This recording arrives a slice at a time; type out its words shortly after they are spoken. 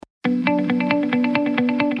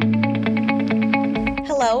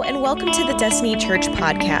Hello, and welcome to the Destiny Church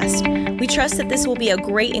podcast. We trust that this will be a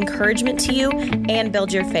great encouragement to you and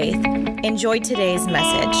build your faith. Enjoy today's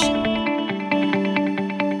message.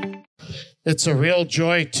 It's a real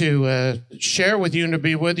joy to share with you and to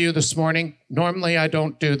be with you this morning. Normally, I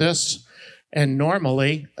don't do this, and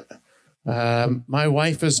normally, my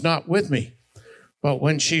wife is not with me. But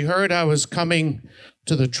when she heard I was coming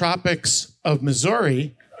to the tropics of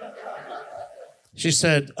Missouri, she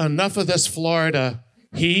said, enough of this Florida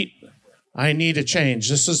heat. I need a change.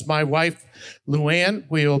 This is my wife, Luann.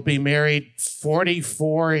 We will be married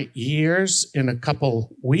 44 years in a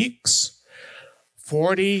couple weeks.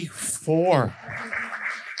 44.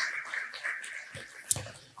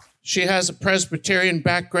 She has a Presbyterian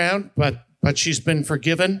background, but she's been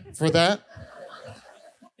forgiven for that.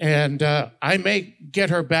 And I may get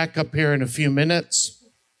her back up here in a few minutes,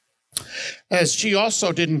 as she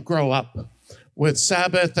also didn't grow up with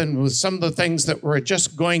Sabbath and with some of the things that we're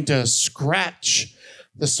just going to scratch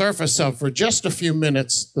the surface of for just a few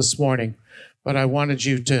minutes this morning. But I wanted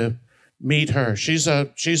you to meet her. She's a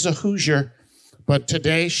Hoosier, but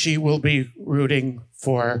today she will be rooting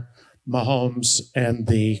for Mahomes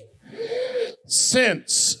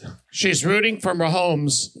since she's rooting for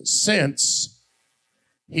Mahomes since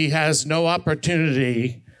he has no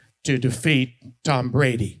opportunity to defeat Tom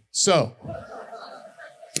Brady. So,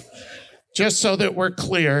 just so that we're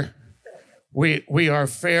clear, we are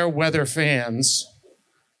fair weather fans,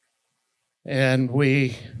 and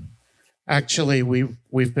we've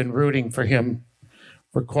been rooting for him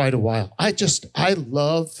for quite a while. I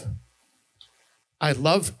love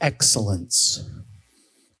excellence.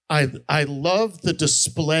 I love the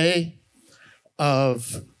display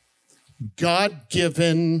of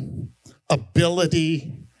God-given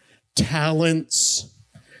ability, talents,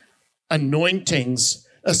 anointings,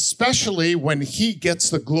 especially when he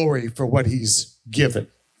gets the glory for what he's given.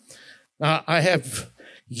 Now, I have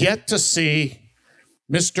yet to see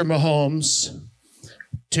Mr. Mahomes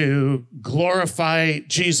to glorify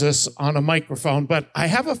Jesus on a microphone, but I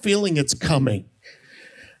have a feeling it's coming.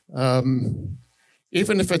 Even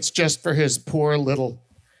if it's just for his poor little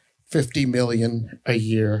 $50 million a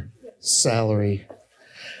year salary.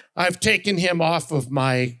 I've taken him off of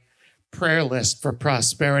my prayer list for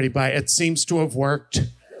prosperity, but it seems to have worked.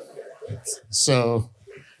 So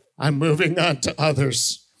I'm moving on to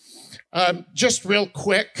others. Just real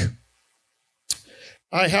quick,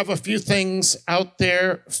 I have a few things out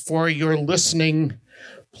there for your listening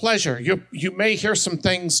pleasure. You may hear some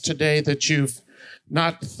things today that you've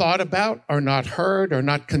not thought about or not heard or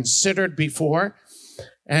not considered before.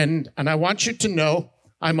 And I want you to know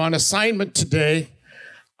I'm on assignment today.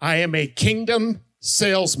 I am a kingdom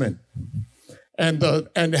salesman, and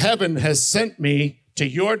heaven has sent me to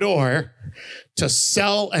your door to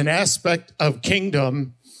sell an aspect of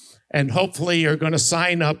kingdom, and hopefully you're going to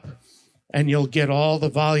sign up and you'll get all the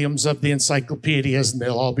volumes of the encyclopedias, and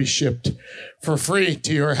they'll all be shipped for free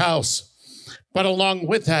to your house. But along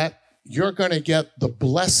with that, you're going to get the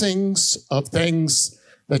blessings of things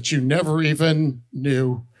that you never even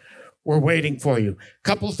knew were waiting for you. A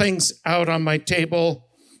couple things out on my table.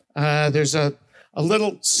 There's a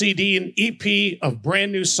little CD and EP of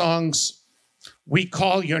brand new songs. We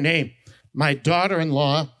Call Your Name. My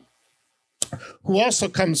daughter-in-law, who also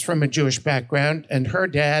comes from a Jewish background, and her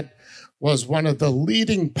dad was one of the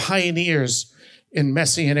leading pioneers in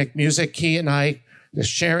Messianic music. He and I,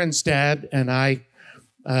 Sharon's dad, and I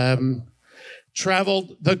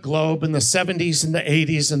traveled the globe in the 70s and the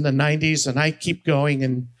 80s and the 90s, and I keep going,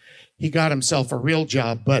 and he got himself a real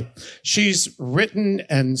job. But she's written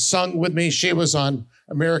and sung with me. She was on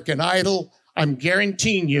American Idol. I'm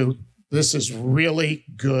guaranteeing you this is really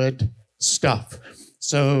good stuff.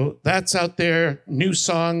 So that's out there, new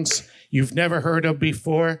songs you've never heard of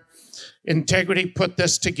before. Integrity put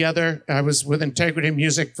this together. I was with Integrity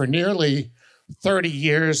Music for nearly 30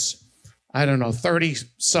 years.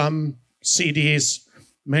 30-some CDs,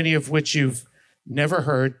 many of which you've never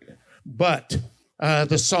heard. But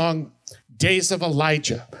the song Days of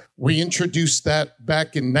Elijah, we introduced that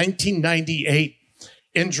back in 1998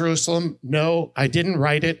 in Jerusalem. No, I didn't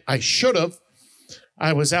write it. I should have.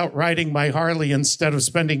 I was out riding my Harley instead of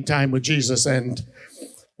spending time with Jesus, and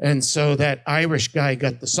so that Irish guy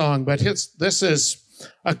got the song. But this is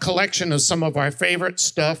a collection of some of our favorite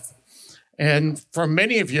stuff, and for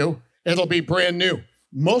many of you, it'll be brand new,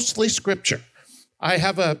 mostly scripture. I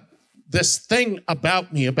have this thing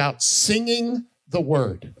about me about singing the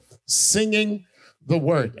word.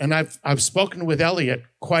 And I've spoken with Elliot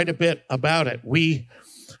quite a bit about it. We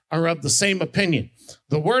are of the same opinion.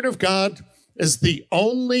 The word of God is the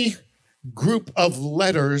only group of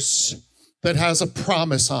letters that has a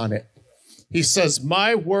promise on it. He says,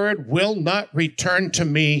 my word will not return to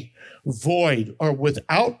me void or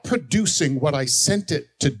without producing what I sent it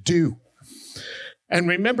to do. And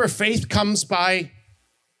remember, faith comes by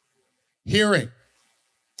hearing.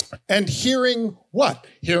 And hearing what?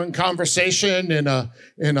 Hearing conversation in a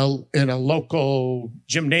local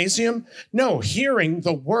gymnasium? No, hearing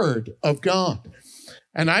the word of God.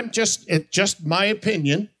 And it's just my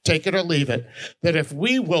opinion, take it or leave it, that if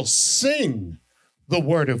we will sing the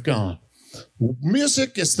word of God,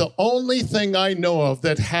 music is the only thing I know of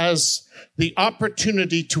that has the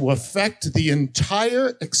opportunity to affect the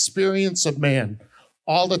entire experience of man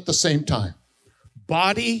all at the same time.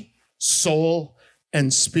 Body, soul,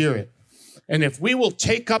 and spirit. And if we will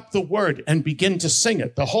take up the word and begin to sing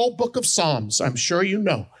it, the whole book of Psalms, I'm sure you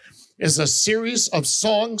know, is a series of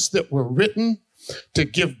songs that were written to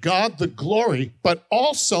give God the glory, but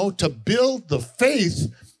also to build the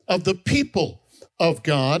faith of the people of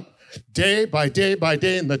God day by day by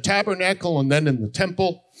day in the tabernacle and then in the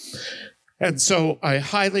temple. And so I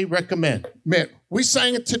highly recommend. Man, we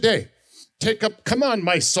sang it today. Come on,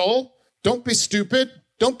 my soul. Don't be stupid.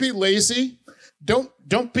 Don't be lazy.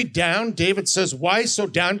 Don't be down. David says, why so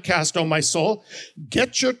downcast, O my soul?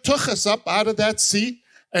 Get your tuchus up out of that seat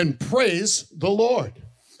and praise the Lord.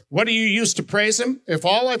 What do you use to praise him? If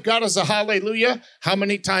all I've got is a hallelujah, how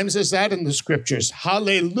many times is that in the scriptures?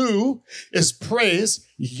 Hallelujah is praise.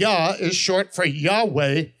 Yah is short for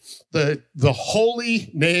Yahweh, the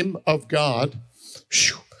holy name of God.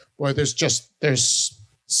 Boy, there's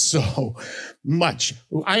so much.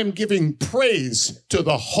 I am giving praise to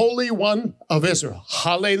the Holy One of Israel.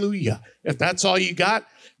 Hallelujah. If that's all you got,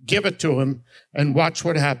 give it to him and watch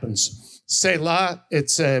what happens. Selah,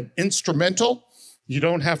 it's an instrumental. You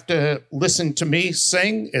don't have to listen to me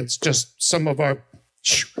sing. It's just some of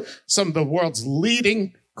the world's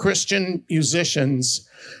leading Christian musicians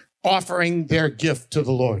offering their gift to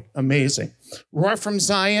the Lord. Amazing. Roar from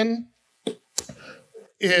Zion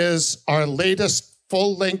is our latest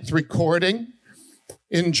full-length recording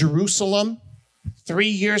in Jerusalem 3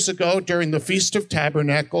 years ago during the Feast of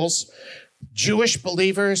Tabernacles. Jewish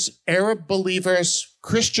believers, Arab believers,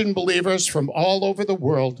 Christian believers from all over the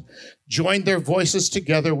world joined their voices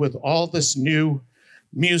together with all this new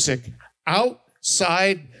music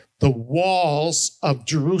outside the walls of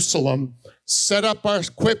Jerusalem, set up our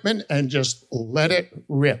equipment and just let it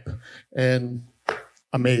rip. And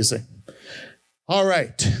amazing. All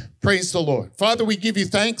right. Praise the Lord. Father, we give you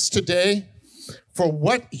thanks today for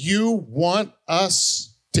what you want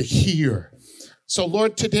us to hear. So,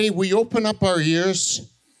 Lord, today we open up our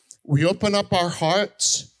ears, we open up our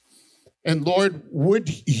hearts, and Lord,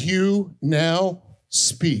 would you now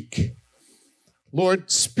speak?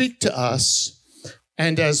 Lord, speak to us,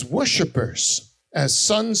 and as worshipers, as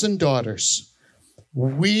sons and daughters,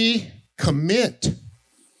 we commit,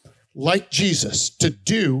 like Jesus, to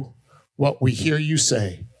do what we hear you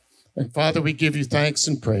say. And Father, we give you thanks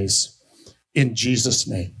and praise in Jesus'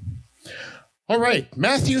 name. All right,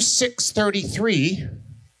 Matthew 6:33.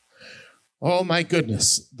 Oh my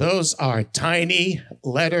goodness, those are tiny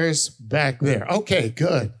letters back there. Okay,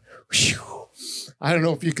 good. Whew. I don't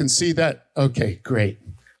know if you can see that. Okay, great.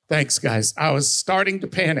 Thanks, guys. I was starting to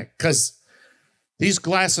panic because these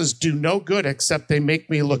glasses do no good except they make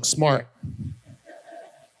me look smart.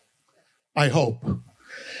 I hope.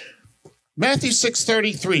 Matthew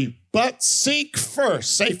 6:33, but seek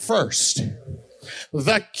first, say first,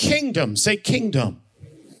 the kingdom, say kingdom.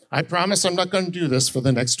 I promise I'm not going to do this for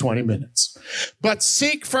the next 20 minutes. But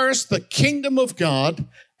seek first the kingdom of God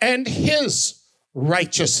and his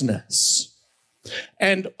righteousness.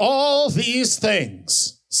 And all these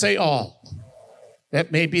things, say all.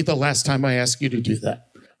 That may be the last time I ask you to do that.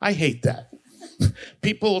 I hate that.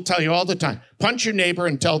 People will tell you all the time, punch your neighbor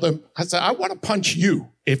and tell them, I say, I want to punch you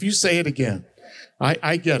if you say it again.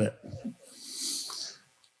 I get it.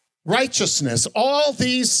 Righteousness, all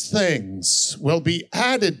these things will be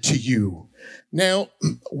added to you. Now,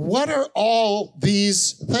 what are all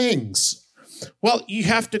these things? Well, you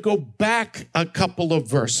have to go back a couple of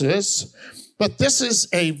verses, but this is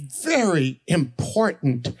a very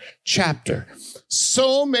important chapter.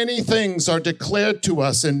 So many things are declared to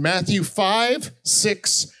us in Matthew 5,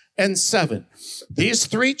 6, and 7. These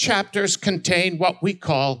three chapters contain what we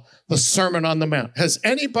call the Sermon on the Mount. Has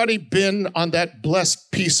anybody been on that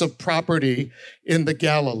blessed piece of property in the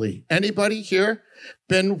Galilee? Anybody here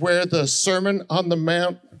been where the Sermon on the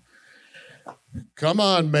Mount? Come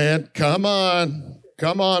on, man. Come on.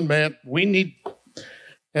 Come on, man. We need,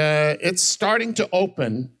 it's starting to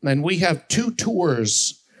open, and we have 2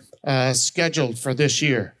 tours scheduled for this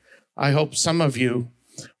year. I hope some of you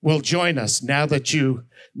will join us now that you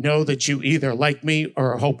know that you either like me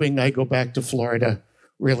or are hoping I go back to Florida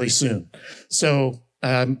really soon. So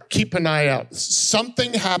keep an eye out.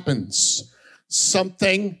 Something happens.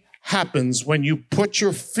 Something happens when you put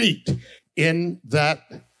your feet in that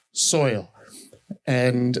soil.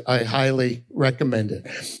 And I highly recommend it.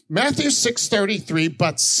 Matthew 6:33,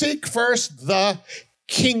 but seek first the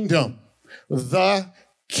kingdom. The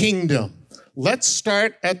kingdom. Let's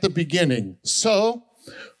start at the beginning. So,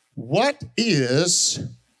 what is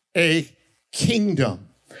a kingdom?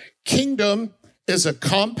 Kingdom is a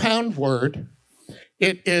compound word.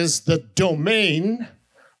 It is the domain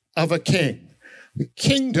of a king. The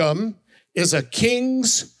kingdom is a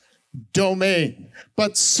king's domain.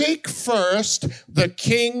 But seek first the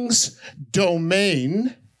king's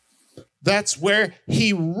domain. That's where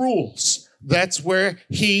he rules. That's where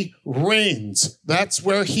he reigns. That's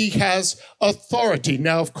where he has authority.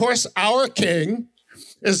 Now, of course, our king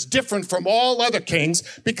is different from all other kings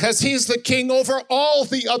because he's the king over all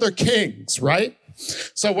the other kings, right?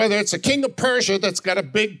 So whether it's a king of Persia that's got a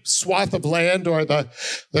big swath of land or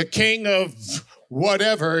the king of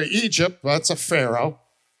whatever, Egypt, that's a pharaoh,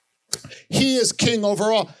 he is king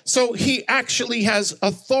over all. So he actually has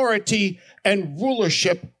authority and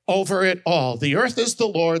rulership over it all. The earth is the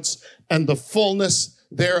Lord's and the fullness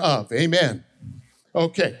thereof. Amen.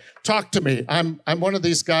 Okay, talk to me. I'm one of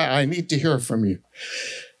these guys. I need to hear from you.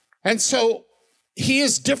 And so he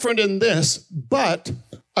is different in this, but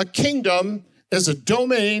a kingdom is a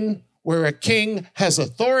domain where a king has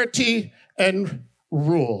authority and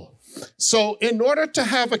rule. So in order to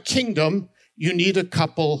have a kingdom, you need a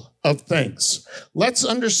couple of things. Let's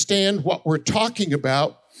understand what we're talking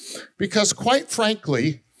about, because quite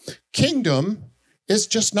frankly, kingdom is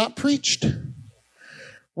just not preached.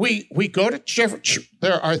 We go to church.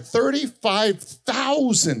 There are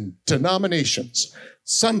 35,000 denominations.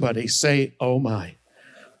 Somebody say, oh my.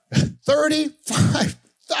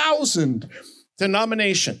 35,000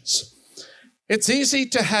 denominations. It's easy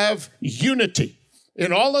to have unity.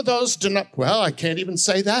 In all of those, well, I can't even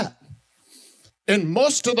say that. In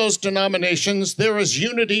most of those denominations, there is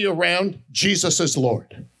unity around Jesus as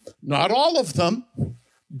Lord. Not all of them,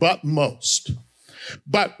 but most.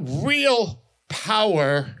 But real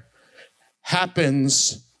power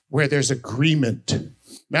happens where there's agreement.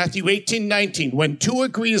 Matthew 18:19, when two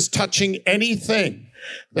agree is touching anything,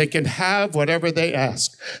 they can have whatever they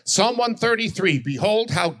ask. Psalm 133,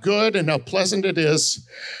 behold how good and how pleasant it is.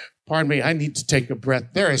 Pardon me, I need to take a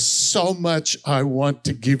breath. There is so much I want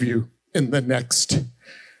to give you in the next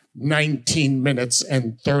 19 minutes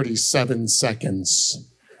and 37 seconds.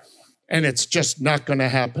 And it's just not going to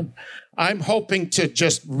happen. I'm hoping to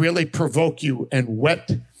just really provoke you and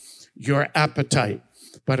whet your appetite.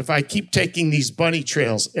 But if I keep taking these bunny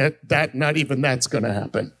trails, not even that's going to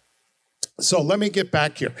happen. So let me get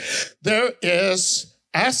back here. There is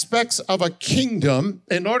aspects of a kingdom.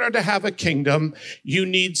 In order to have a kingdom, you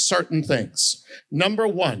need certain things. Number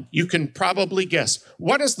one, you can probably guess.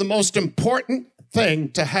 What is the most important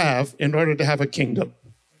thing to have in order to have a kingdom?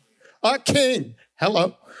 A king.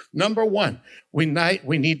 Hello. Number one, we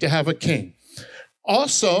need to have a king.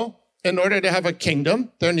 Also, in order to have a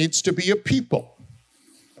kingdom, there needs to be a people.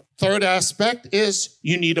 Third aspect is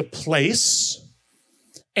you need a place,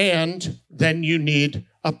 and then you need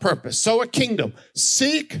a purpose. So a kingdom.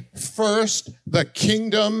 Seek first the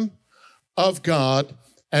kingdom of God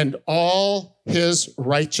and all his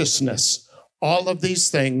righteousness. All of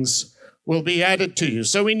these things will be added to you.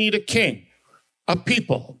 So we need a king, a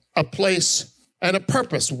people, a place, and a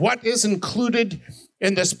purpose. What is included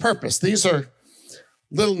in this purpose? These are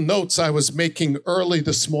little notes I was making early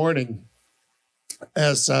this morning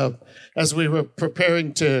as we were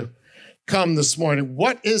preparing to come this morning.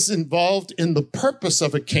 What is involved in the purpose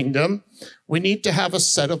of a kingdom? We need to have a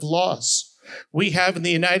set of laws. We have in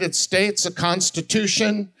the United States a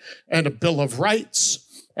Constitution and a Bill of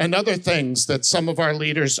Rights and other things that some of our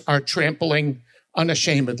leaders are trampling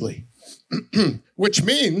unashamedly, which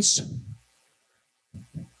means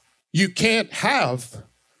you can't have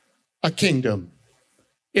a kingdom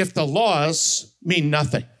if the laws mean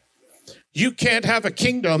nothing. You can't have a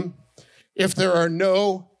kingdom if there are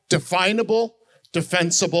no definable,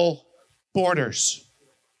 defensible borders.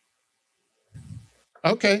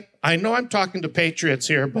 Okay, I know I'm talking to patriots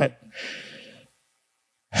here, but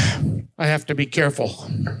I have to be careful.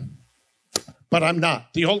 But I'm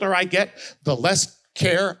not. The older I get, the less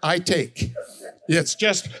care I take. It's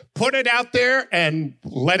just put it out there and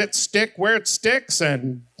let it stick where it sticks,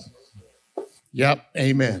 and yep,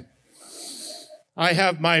 amen. I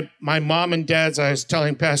have my mom and dad's, I was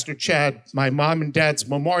telling Pastor Chad, my mom and dad's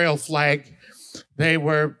memorial flag They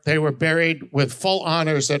were buried with full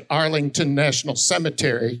honors at Arlington National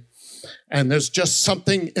Cemetery. And there's just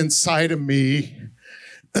something inside of me.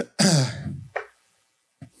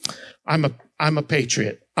 I'm a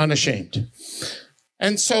patriot, unashamed.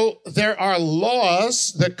 And so there are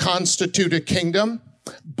laws that constitute a kingdom,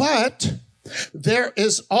 but there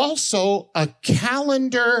is also a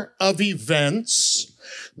calendar of events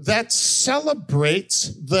that celebrates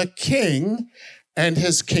the king and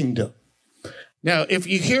his kingdom. Now, if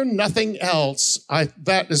you hear nothing else,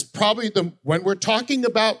 that is probably when we're talking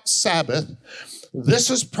about Sabbath, this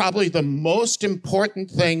is probably the most important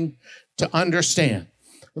thing to understand.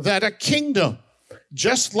 That a kingdom,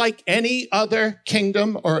 just like any other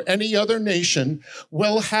kingdom or any other nation,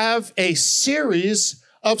 will have a series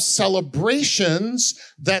of celebrations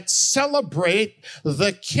that celebrate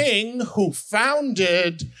the king who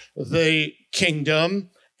founded the kingdom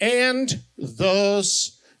and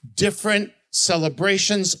those different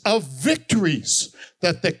celebrations of victories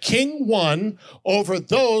that the king won over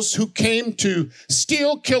those who came to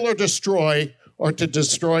steal, kill, or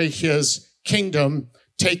destroy his kingdom,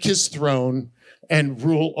 take his throne, and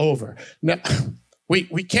rule over. Now,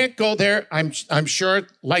 we can't go there. I'm sure,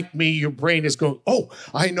 like me, your brain is going, oh,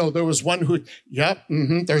 I know there was one who,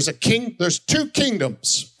 there's a king. There's two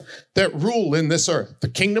kingdoms that rule in this earth, the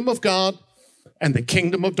kingdom of God and the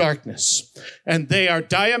kingdom of darkness. And they are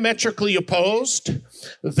diametrically opposed.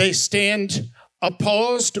 They stand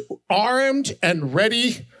opposed, armed, and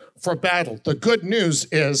ready for battle. The good news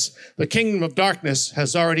is the kingdom of darkness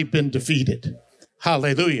has already been defeated.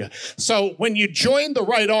 Hallelujah. So when you join the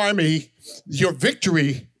right army, your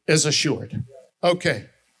victory is assured. Okay.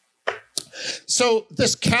 So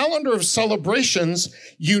this calendar of celebrations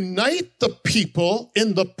unite the people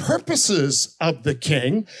in the purposes of the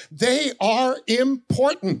king. They are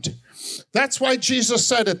important. That's why Jesus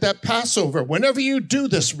said at that Passover, whenever you do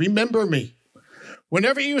this, remember me.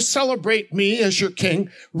 Whenever you celebrate me as your king,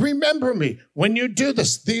 remember me. When you do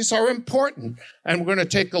this, these are important. And we're going to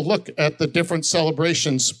take a look at the different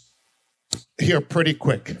celebrations here pretty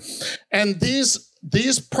quick. And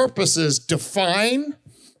these purposes define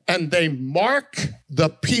and they mark the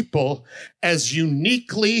people as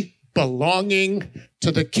uniquely belonging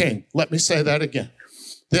to the king. Let me say that again.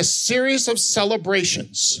 This series of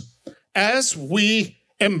celebrations, as we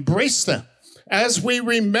embrace them, as we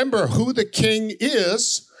remember who the king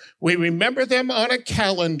is, we remember them on a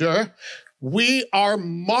calendar, we are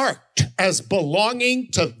marked as belonging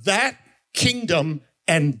to that kingdom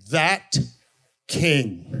and that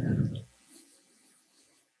king.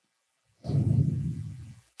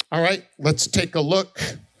 All right, let's take a look.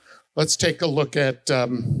 Let's take a look at,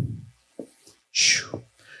 go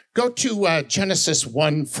to Genesis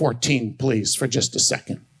 1:14, please, for just a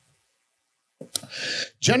second.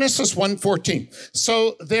 Genesis 1:14.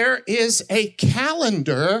 So there is a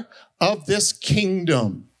calendar of this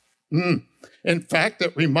kingdom. In fact,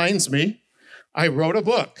 it reminds me, I wrote a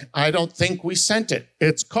book. I don't think we sent it.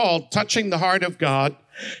 It's called Touching the Heart of God,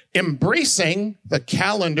 Embracing the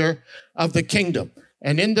Calendar of the Kingdom.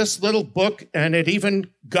 And in this little book, and it even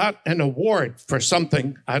got an award for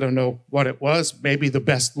something, I don't know what it was, maybe the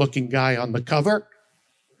best looking guy on the cover.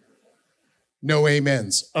 No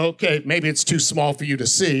amens. Okay, maybe it's too small for you to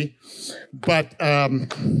see, but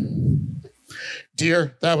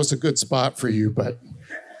dear, that was a good spot for you, but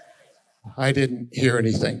I didn't hear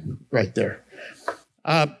anything right there.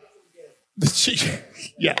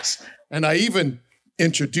 Yes, and I even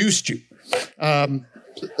introduced you.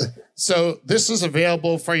 So this is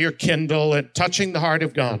available for your Kindle at Touching the Heart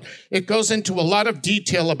of God. It goes into a lot of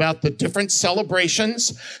detail about the different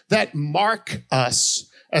celebrations that mark us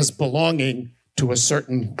as belonging to a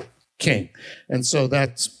certain king. And so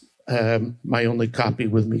that's my only copy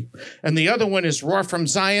with me. And the other one is Roar from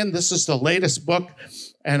Zion. This is the latest book.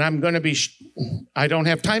 And I'm going to be, I don't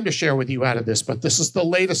have time to share with you out of this, but this is the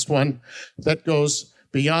latest one that goes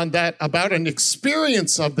beyond that, about an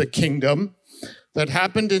experience of the kingdom that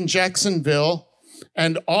happened in Jacksonville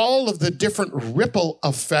and all of the different ripple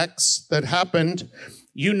effects that happened.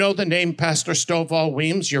 You know the name Pastor Stovall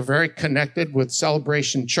Weems. You're very connected with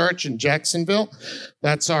Celebration Church in Jacksonville.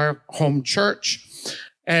 That's our home church.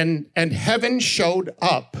 And heaven showed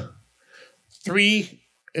up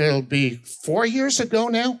it'll be 4 years ago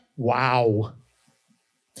now. Wow.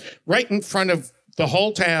 Right in front of the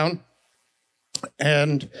whole town.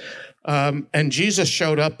 And Jesus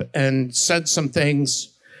showed up and said some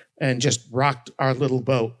things and just rocked our little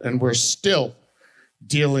boat. And we're still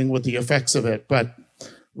dealing with the effects of it. But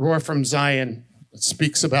Roar from Zion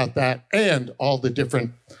speaks about that and all the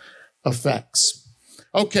different effects.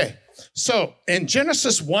 Okay, So in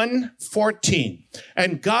Genesis 1:14,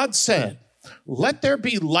 and God said, "Let there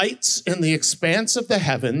be lights in the expanse of the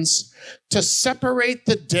heavens to separate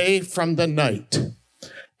the day from the night,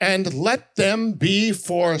 and let them be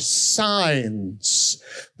for signs."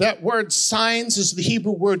 That word signs is the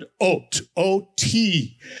Hebrew word ot,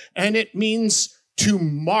 O-T, and it means to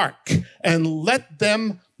mark, and let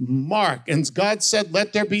them mark. And God said,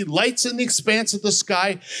 "Let there be lights in the expanse of the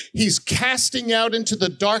sky." He's casting out into the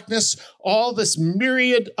darkness all this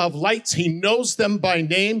myriad of lights. He knows them by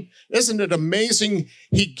name. Isn't it amazing?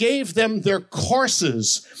 He gave them their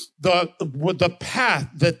courses, the path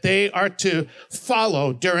that they are to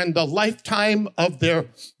follow during the lifetime of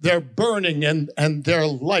their burning and their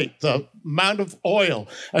light, the amount of oil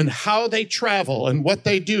and how they travel and what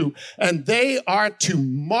they do. And they are to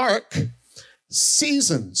mark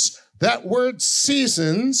seasons. That word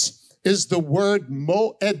seasons is the word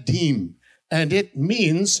moedim, and it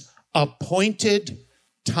means appointed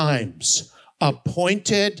times.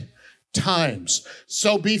 Appointed times.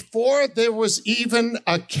 So before there was even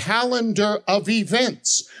a calendar of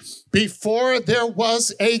events, before there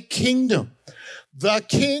was a kingdom, the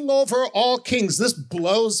king over all kings, this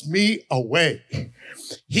blows me away.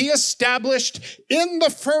 He established in the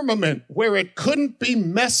firmament where it couldn't be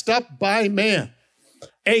messed up by man,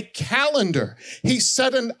 a calendar. He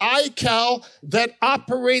set an iCal that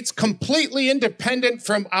operates completely independent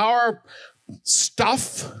from our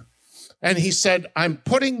stuff. And he said, "I'm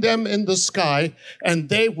putting them in the sky, and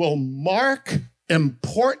they will mark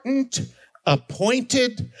important,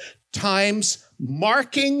 appointed times,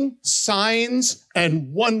 marking signs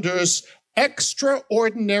and wonders,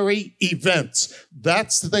 extraordinary events."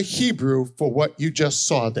 That's the Hebrew for what you just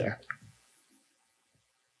saw there.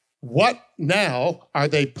 What now are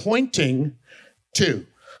they pointing to?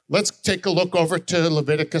 Let's take a look over to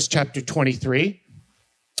Leviticus chapter 23.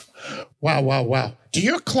 Wow. Do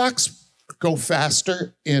your clocks go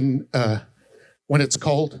faster in when it's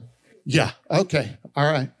cold? Yeah, okay,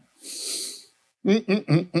 all right.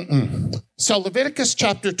 So Leviticus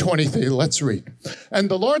chapter 23, let's read. "And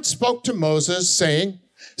the Lord spoke to Moses, saying,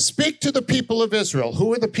 Speak to the people of Israel."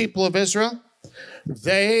 Who are the people of Israel?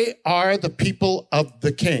 They are the people of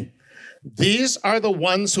the king. These are the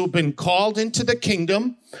ones who have been called into the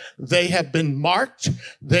kingdom. They have been marked.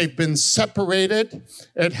 They've been separated.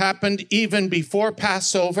 It happened even before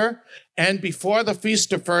Passover and before the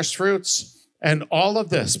Feast of First Fruits and all of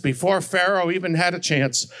this, before Pharaoh even had a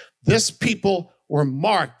chance. This people were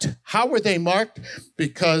marked. How were they marked?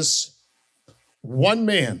 Because one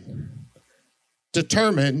man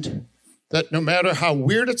determined that no matter how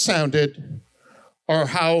weird it sounded or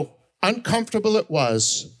how uncomfortable it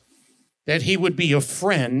was, that he would be a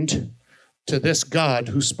friend to this God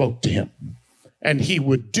who spoke to him. And he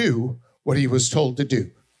would do what he was told to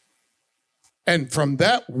do. And from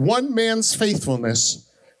that one man's faithfulness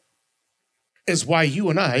is why you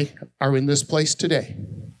and I are in this place today.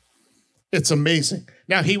 It's amazing.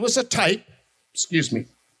 Now, he was a type,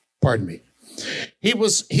 pardon me. He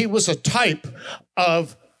was a type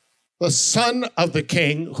of the son of the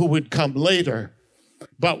king who would come later.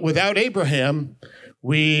 But without Abraham,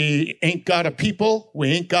 we ain't got a people, we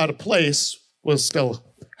ain't got a place, we'll still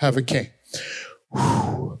have a king.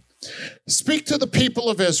 Whew. "Speak to the people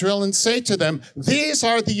of Israel and say to them, these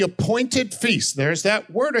are the appointed feasts." There's that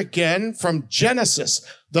word again from Genesis,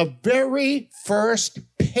 the very first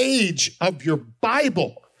page of your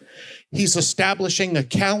Bible. He's establishing a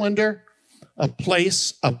calendar, a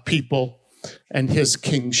place, a people, and his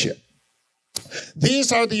kingship.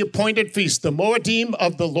 "These are the appointed feasts, the Moedim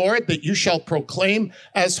of the Lord, that you shall proclaim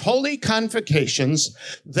as holy convocations.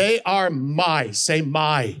 They are my," say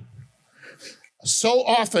my. So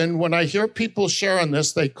often when I hear people share on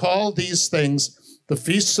this, they call these things the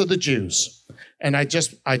feasts of the Jews. And I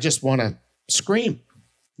just want to scream.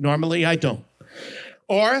 Normally I don't.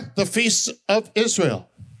 Or the feasts of Israel.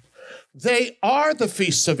 They are the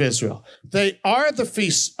feasts of Israel. They are the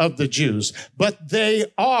feasts of the Jews, but they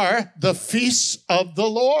are the feasts of the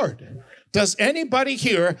Lord. Does anybody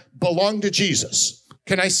here belong to Jesus?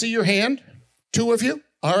 Can I see your hand? 2 of you?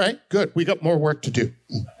 All right, good. We got more work to do.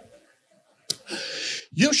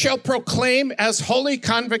 "You shall proclaim as holy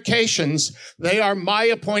convocations. They are my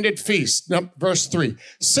appointed feasts." Now, verse 3.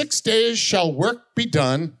 "6 days shall work be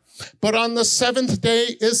done, but on the 7th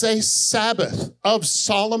day is a Sabbath of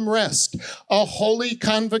solemn rest, a holy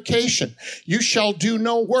convocation. You shall do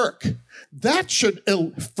no work." That should,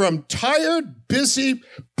 from tired, busy,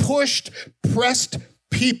 pushed, pressed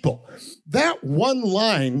people, that one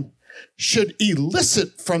line should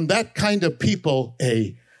elicit from that kind of people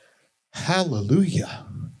a hallelujah.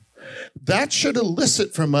 That should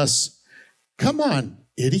elicit from us Come on,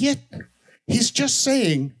 idiot. He's just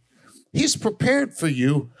saying he's prepared for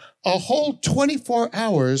you a whole 24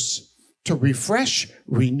 hours to refresh,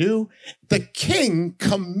 renew. The king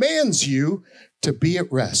commands you to be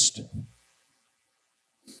at rest.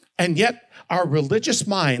 And yet our religious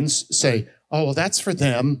minds say, oh, well, that's for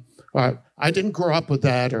them, or I didn't grow up with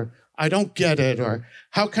that, or I don't get it, or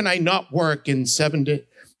how can I not work in 7 days?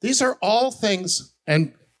 These are all things,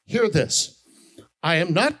 and hear this. I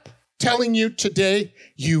am not telling you today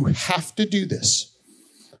you have to do this.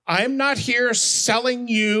 I am not here selling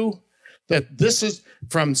you that this is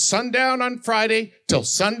from sundown on Friday till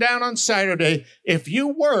sundown on Saturday. If you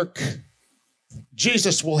work,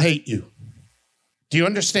 Jesus will hate you. Do you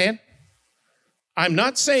understand? I'm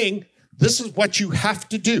not saying this is what you have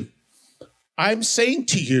to do. I'm saying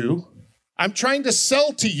to you, I'm trying to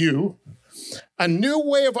sell to you a new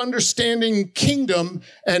way of understanding kingdom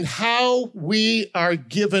and how we are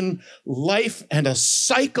given life and a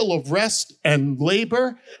cycle of rest and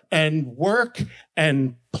labor and work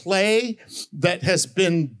and play that has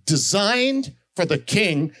been designed for the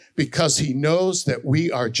king because he knows that we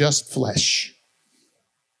are just flesh.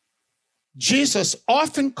 Jesus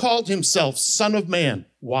often called himself Son of Man.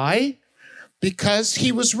 Why? Because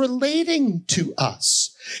he was relating to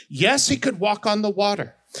us. Yes, he could walk on the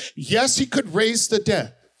water. Yes, he could raise the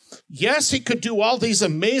dead. Yes, he could do all these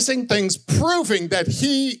amazing things, proving that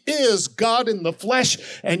he is God in the flesh,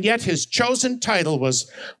 and yet his chosen title was,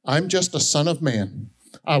 I'm just a son of man.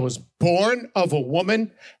 I was born of a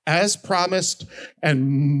woman as promised, and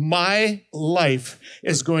my life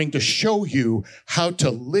is going to show you how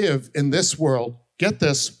to live in this world, get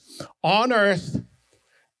this, on earth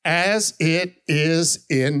as it is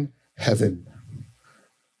in heaven.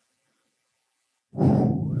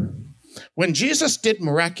 When Jesus did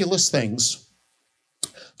miraculous things,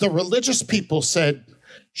 the religious people said,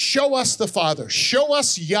 show us the Father, show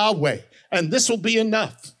us Yahweh, and this will be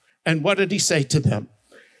enough. And what did he say to them?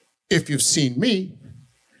 If you've seen me,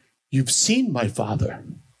 you've seen my Father.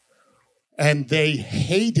 And they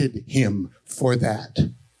hated him for that.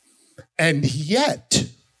 And yet,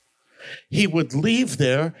 he would leave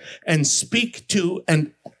there and speak to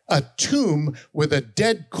a tomb with a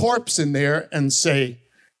dead corpse in there and say,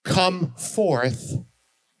 come forth.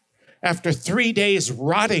 After 3 days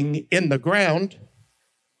rotting in the ground,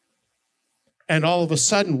 and all of a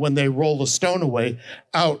sudden, when they roll the stone away,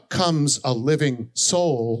 out comes a living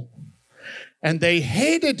soul. And they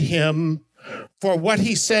hated him for what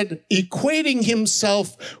he said, equating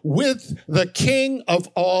himself with the King of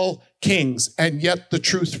all kings. And yet the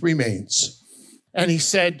truth remains. And he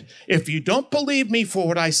said, if you don't believe me for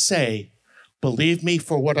what I say, believe me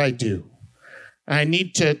for what I do. I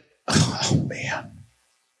need to, oh man.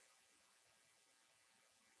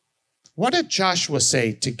 What did Joshua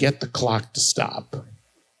say to get the clock to stop?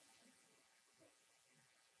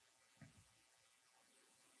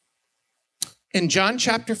 In John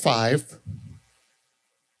chapter 5,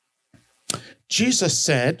 Jesus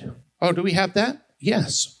said, oh, do we have that?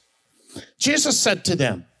 Yes. Jesus said to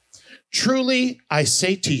them, truly I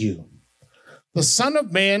say to you, the Son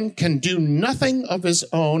of Man can do nothing of his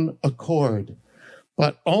own accord,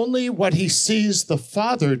 but only what he sees the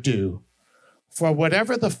Father do. For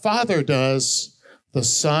whatever the Father does, the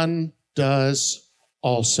Son does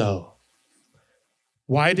also.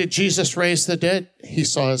 Why did Jesus raise the dead? He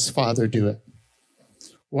saw his Father do it.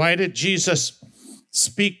 Why did Jesus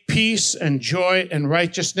speak peace and joy and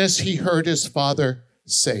righteousness? He heard his Father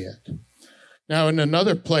say it. Now, in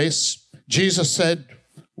another place, Jesus said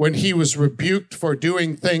when he was rebuked for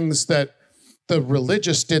doing things that the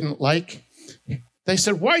religious didn't like, they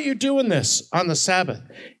said, why are you doing this on the Sabbath?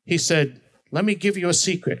 He said, let me give you a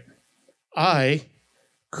secret. I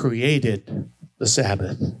created the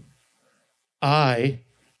Sabbath. I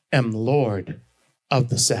am Lord of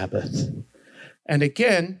the Sabbath. And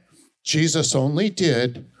again, Jesus only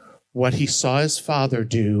did what he saw his Father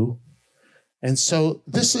do. And so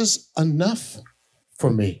this is enough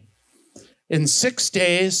for me. In 6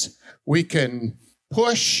 days, we can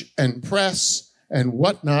push and press and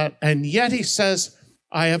whatnot. And yet he says,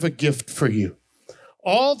 I have a gift for you.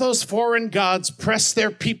 All those foreign gods press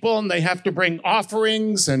their people and they have to bring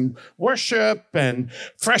offerings and worship and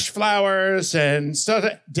fresh flowers and so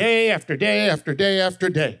day after day after day after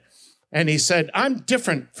day. And he said, I'm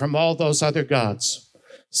different from all those other gods.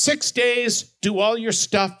 6 days, do all your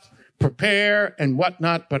stuff, prepare and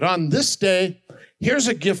whatnot. But on this day, here's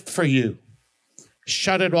a gift for you.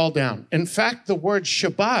 Shut it all down. In fact, the word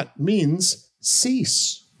Shabbat means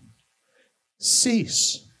cease.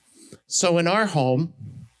 Cease. So in our home,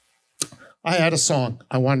 I had a song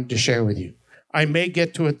I wanted to share with you. I may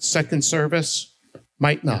get to it second service,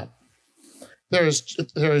 might not. There's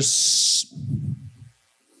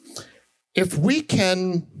if we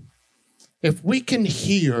can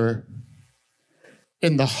hear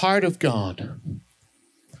in the heart of God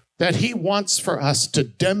that he wants for us to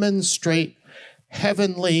demonstrate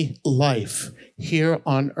heavenly life here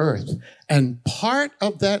on earth. And part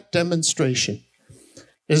of that demonstration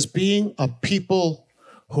is being a people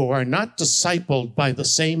who are not discipled by the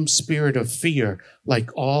same spirit of fear like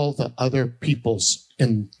all the other peoples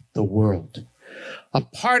in the world. A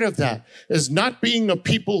part of that is not being a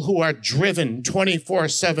people who are driven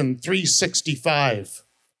 24/7, 365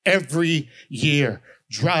 every year.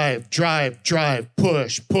 Drive, drive, drive,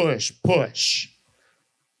 push, push, push.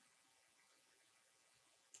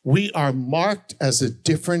 We are marked as a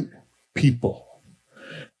different people.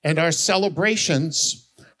 And our celebrations,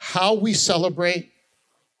 how we celebrate,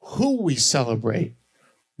 who we celebrate,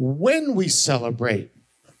 when we celebrate,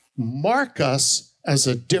 mark us as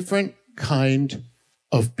a different kind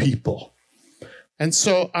of people. And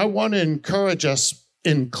so I want to encourage us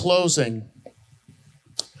in closing,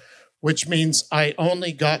 which means I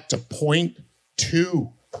only got to point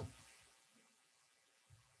 2.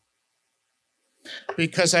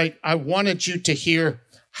 Because I wanted you to hear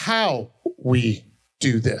how we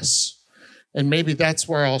do this. And maybe that's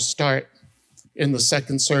where I'll start in the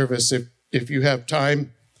second service if you have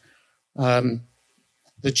time.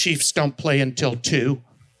 The Chiefs don't play until 2,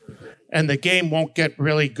 and the game won't get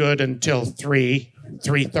really good until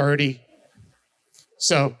 3:30.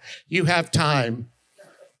 So you have time.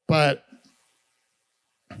 But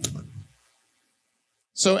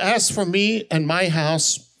so as for me and my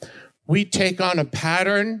house, we take on a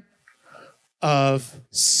pattern of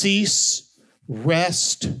cease,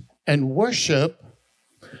 rest, and worship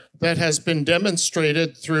that has been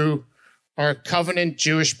demonstrated through our covenant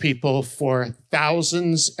Jewish people for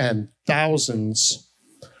thousands and thousands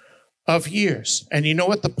of years. And you know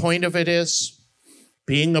what the point of it is?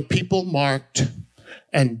 Being a people marked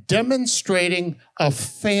and demonstrating a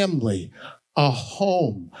family, a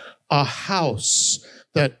home, a house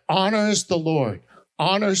that honors the Lord,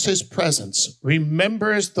 honors his presence,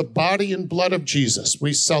 remembers the body and blood of Jesus.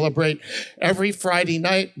 We celebrate every Friday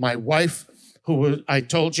night. My wife, who I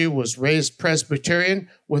told you was raised Presbyterian,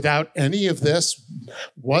 without any of this,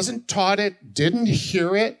 wasn't taught it, didn't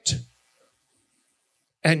hear it,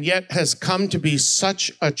 and yet has come to be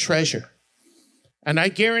such a treasure. And I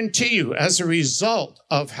guarantee you, as a result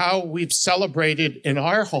of how we've celebrated in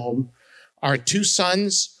our home, our 2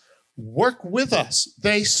 sons work with us.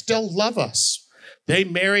 They still love us. They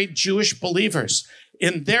married Jewish believers.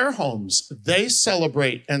 In their homes, they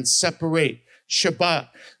celebrate and separate Shabbat.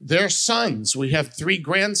 Their sons, we have 3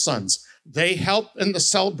 grandsons, they help in the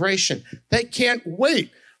celebration. They can't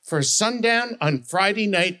wait for sundown on Friday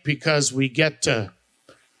night because we get to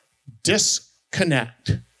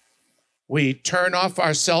disconnect. We turn off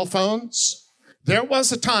our cell phones. There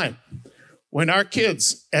was a time when our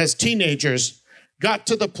kids, as teenagers, got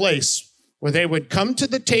to the place where they would come to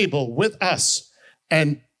the table with us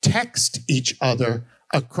and text each other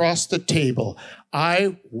across the table.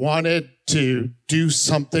 I wanted to do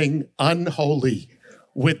something unholy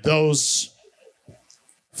with those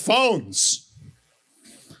phones.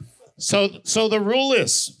 So the rule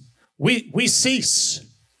is we cease,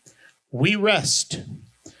 we rest,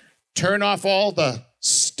 turn off all the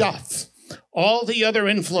stuff, all the other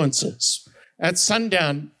influences. At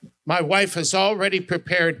sundown, my wife has already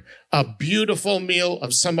prepared a beautiful meal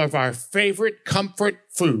of some of our favorite comfort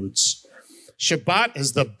foods. Shabbat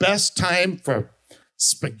is the best time for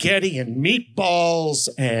spaghetti and meatballs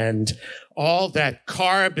and all that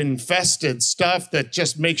carb-infested stuff that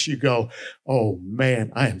just makes you go, oh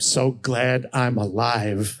man, I am so glad I'm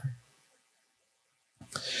alive.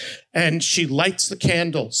 And she lights the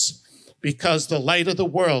candles because the light of the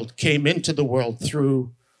world came into the world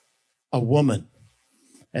through a woman.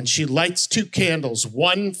 And she lights 2 candles,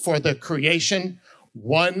 one for the creation,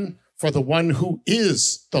 one for the one who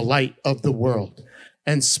is the light of the world,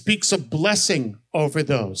 and speaks a blessing over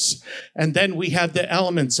those. And then we have the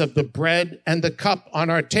elements of the bread and the cup on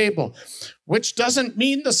our table, which doesn't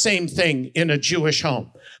mean the same thing in a Jewish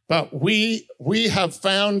home. But we have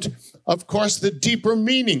found, of course, the deeper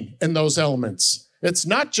meaning in those elements. It's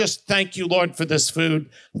not just thank you, Lord, for this food.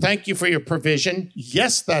 Thank you for your provision.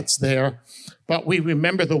 Yes, that's there. But we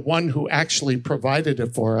remember the one who actually provided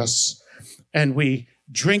it for us. And we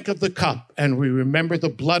drink of the cup and we remember the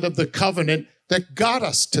blood of the covenant that got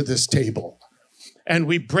us to this table. And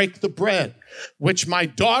we break the bread, which my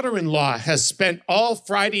daughter-in-law has spent all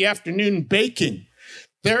Friday afternoon baking.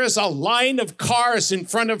 There is a line of cars in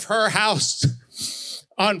front of her house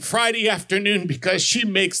on Friday afternoon because she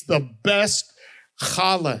makes the best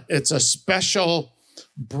challah. It's a special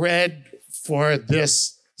bread for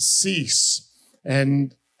this cease.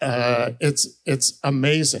 And it's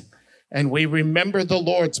amazing. And we remember the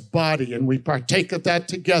Lord's body and we partake of that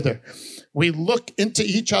together. We look into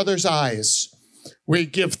each other's eyes. We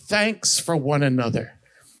give thanks for one another.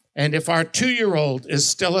 And if our 2-year-old is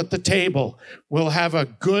still at the table, we'll have a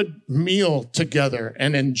good meal together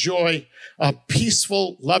and enjoy a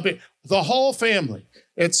peaceful, loving, the whole family.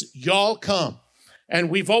 It's y'all come. And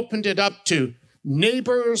we've opened it up to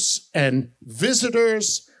neighbors and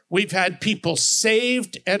visitors. We've had people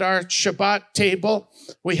saved at our Shabbat table.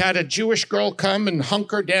 We had a Jewish girl come and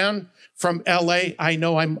hunker down from LA. I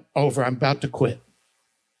know I'm over. I'm about to quit.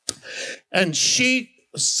 And she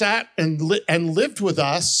sat and lived with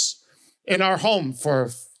us in our home for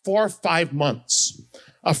 4 or 5 months.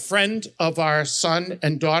 A friend of our son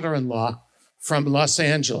and daughter-in-law from Los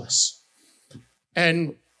Angeles.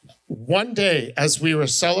 And one day, as we were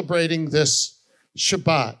celebrating this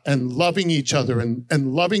Shabbat and loving each other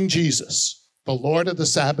and loving Jesus, the Lord of the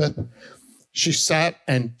Sabbath, she sat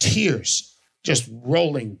and tears just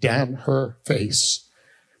rolling down her face.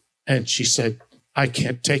 And she said, I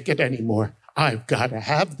can't take it anymore. I've got to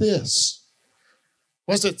have this.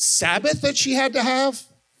 Was it Sabbath that she had to have?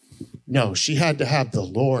 No, she had to have the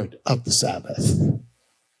Lord of the Sabbath.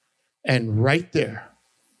 And right there,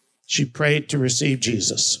 she prayed to receive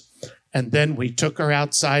Jesus. And then we took her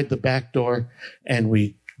outside the back door and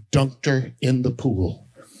we dunked her in the pool.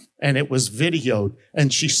 And it was videoed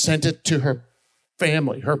and she sent it to her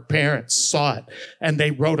family. Her parents saw it and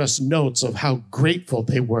they wrote us notes of how grateful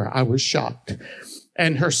they were. I was shocked.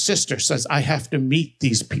 And her sister says, I have to meet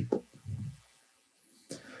these people.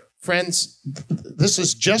 Friends, this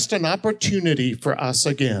is just an opportunity for us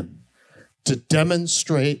again to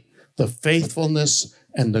demonstrate the faithfulness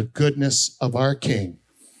and the goodness of our King.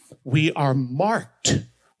 We are marked.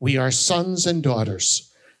 We are sons and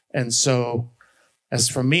daughters. And so, as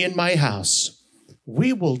for me and my house,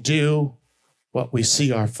 we will do what we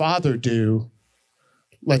see our Father do.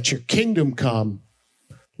 Let your kingdom come.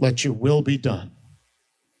 Let your will be done.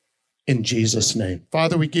 In Jesus' name.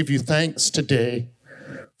 Father, we give you thanks today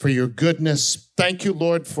for your goodness. Thank you,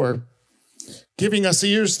 Lord, for giving us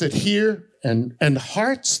ears that hear and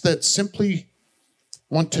hearts that simply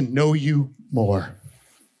want to know you more.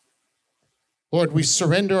 Lord, we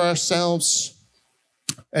surrender ourselves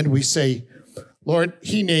and we say, Lord,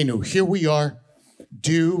 Hinenu, here we are.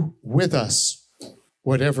 Do with us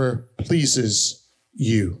whatever pleases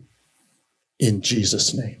you. In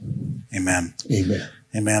Jesus' name. Amen. Amen.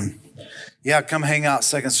 Amen. Yeah, come hang out.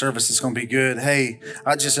 Second service is going to be good. Hey,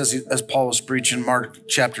 I just, as Paul was preaching, Mark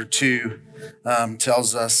chapter 2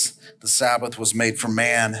 tells us the Sabbath was made for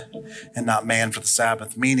man and not man for the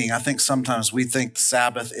Sabbath. Meaning, I think sometimes we think the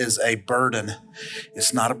Sabbath is a burden.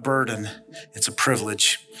 It's not a burden. It's a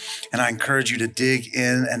privilege. And I encourage you to dig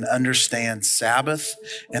in and understand Sabbath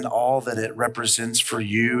and all that it represents for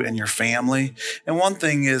you and your family. And one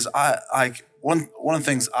thing is, One of the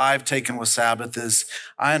things I've taken with Sabbath is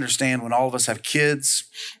I understand when all of us have kids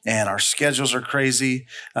and our schedules are crazy,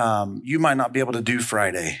 you might not be able to do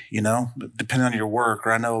Friday, depending on your work.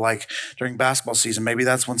 Or I know like during basketball season, maybe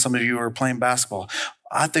that's when some of you are playing basketball.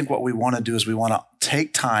 I think what we want to do is we want to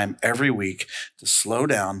take time every week to slow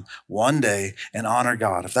down one day and honor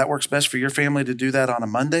God. If that works best for your family to do that on a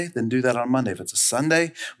Monday, then do that on Monday. If it's a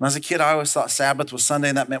Sunday, when I was a kid, I always thought Sabbath was Sunday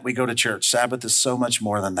and that meant we go to church. Sabbath is so much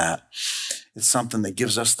more than that. It's something that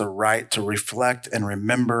gives us the right to reflect and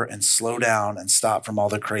remember and slow down and stop from all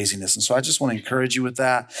the craziness. And so I just want to encourage you with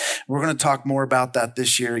that. We're going to talk more about that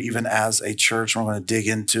this year, even as a church. We're going to dig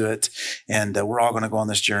into it, and we're all going to go on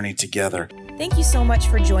this journey together. Thank you so much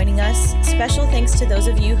for joining us. Special thanks to those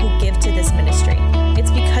of you who give to this ministry.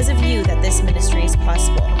 It's because of you that this ministry is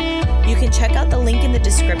possible. You can check out the link in the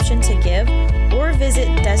description to give or visit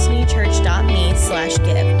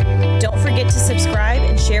destinychurch.me/give. Don't forget to subscribe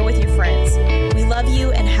and share with your friends. We love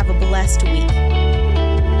you and have a blessed week.